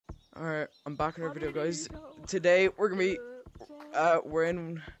Alright, I'm back in our video, guys. Today we're gonna be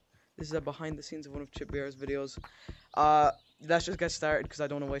this is a behind the scenes of one of Chip BR's videos. Let's just get started because I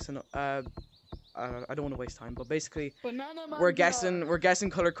don't want to waste I don't want to waste time. But basically, we're guessing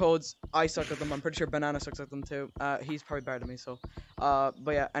color codes. I suck at them. I'm pretty sure Banana sucks at them too. He's probably better than me. So, but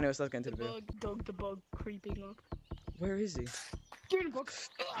yeah. Anyways, let's get into the video. The bug creeping up. Where is he? You're in the book.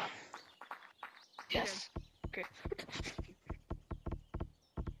 Yes. Okay.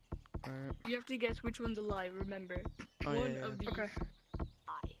 Alright. You have to guess which one's a lie. Remember, Oh, one yeah. of these. Okay.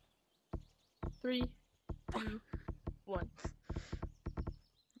 Lie. 3, 2, 1.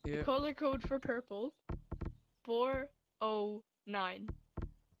 Yeah. Color code for purple. 409.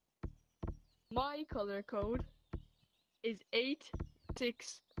 My color code is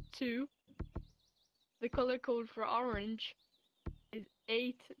 862. The color code for orange is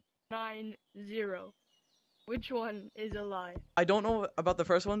 890. Which one is a lie? I don't know about the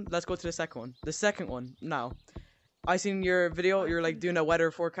first one. Let's go to the second one. The second one now. I seen your video. You're like doing a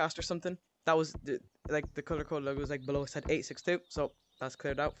weather forecast or something. That was like the color code logo was like below said 862. So that's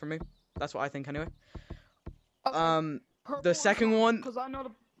cleared out for me. That's what I think anyway. Okay. The second one. Because I know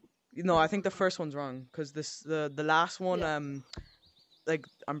the. No, I think the first one's wrong. Cause the last one Yeah. like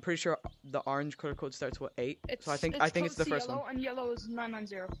I'm pretty sure the orange color code starts with 8. So I think it's the first one. And yellow is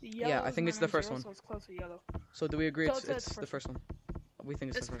 990. Yeah, I think it's the first one. So it's close to yellow. So do we agree So it's the first one? We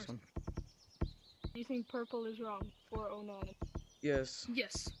think it's the first one. Do you think purple is wrong? 409. Yes.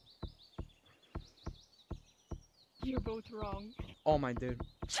 Yes. You're both wrong. Oh my dude.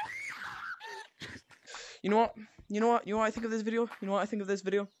 You know what? You know what I think of this video? You know what I think of this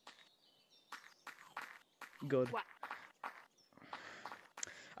video? Good. What?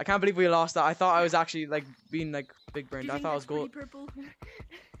 I can't believe we lost that. I thought I was actually like being like big brained. Do you I think thought I was that's gold. pretty purple?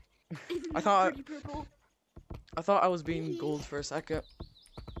 I thought purple? I thought I was being gold for a second.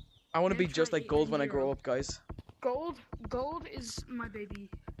 I want to be Then just try like gold when I 890. grow up, guys. Gold is my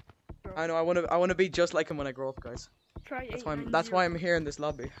baby. Bro. I know. I want to be just like him when I grow up, guys. Try That's why I'm here in this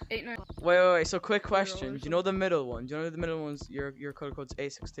lobby. 890. Wait. So quick question. Do you know the middle one? Do you know the middle one's your color code's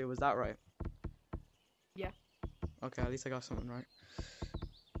 862? Was that right? Yeah. Okay, at least I got something right.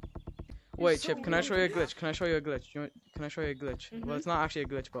 Wait, so Chip, can I show you a weird. glitch? Can I show you a glitch? Can I show you a glitch? Well, Mhm. it's not actually a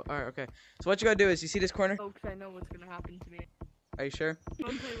glitch, but alright, okay. So what you gotta do is, you see this corner? Folks, I know what's gonna happen to me. Are you sure? You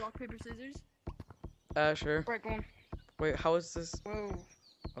wanna play rock, paper, scissors? Sure. Right, go on. Wait, how is this? Whoa.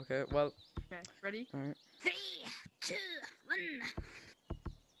 Okay, well, Okay, ready? alright. 3, 2, 1.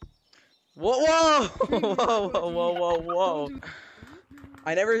 Whoa! Whoa!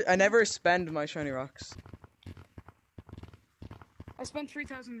 I never spend my shiny rocks. I spent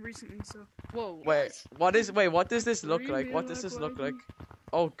 3,000 recently, so. Whoa. Wait, what does this look like? What does this look like?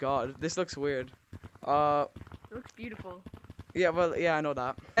 Oh god, this looks weird. It looks beautiful. Yeah, well, yeah, I know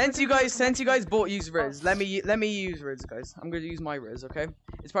that. Since you guys both use Riz, let me use Riz, guys. I'm gonna use my Riz, okay?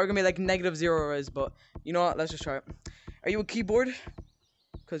 It's probably gonna be like -0 Riz, but you know what? Let's just try it. Are you a keyboard?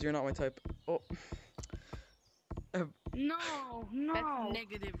 Cause you're not my type. Oh. No. That's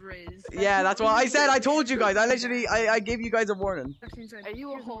negative Riz. Yeah, that's what I said. I told you guys. I gave you guys a warning. Are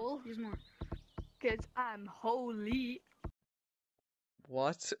you a hole? Use more. Cause I'm holy.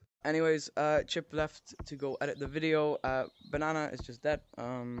 What? Anyways, Chip left to go edit the video. Banana is just dead.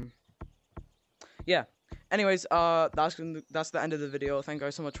 Yeah. Anyways, that's the end of the video. Thank you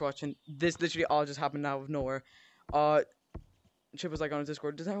guys so much for watching. This literally all just happened out of nowhere. Chip was like on his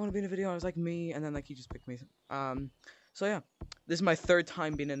Discord, does anyone want to be in a video? I was like, me, and then like he just picked me. So yeah, this is my 3rd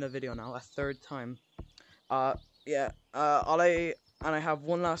time being in a video now. A 3rd time. Yeah. I have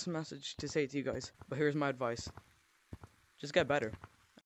one last message to say to you guys. But here's my advice. Just get better.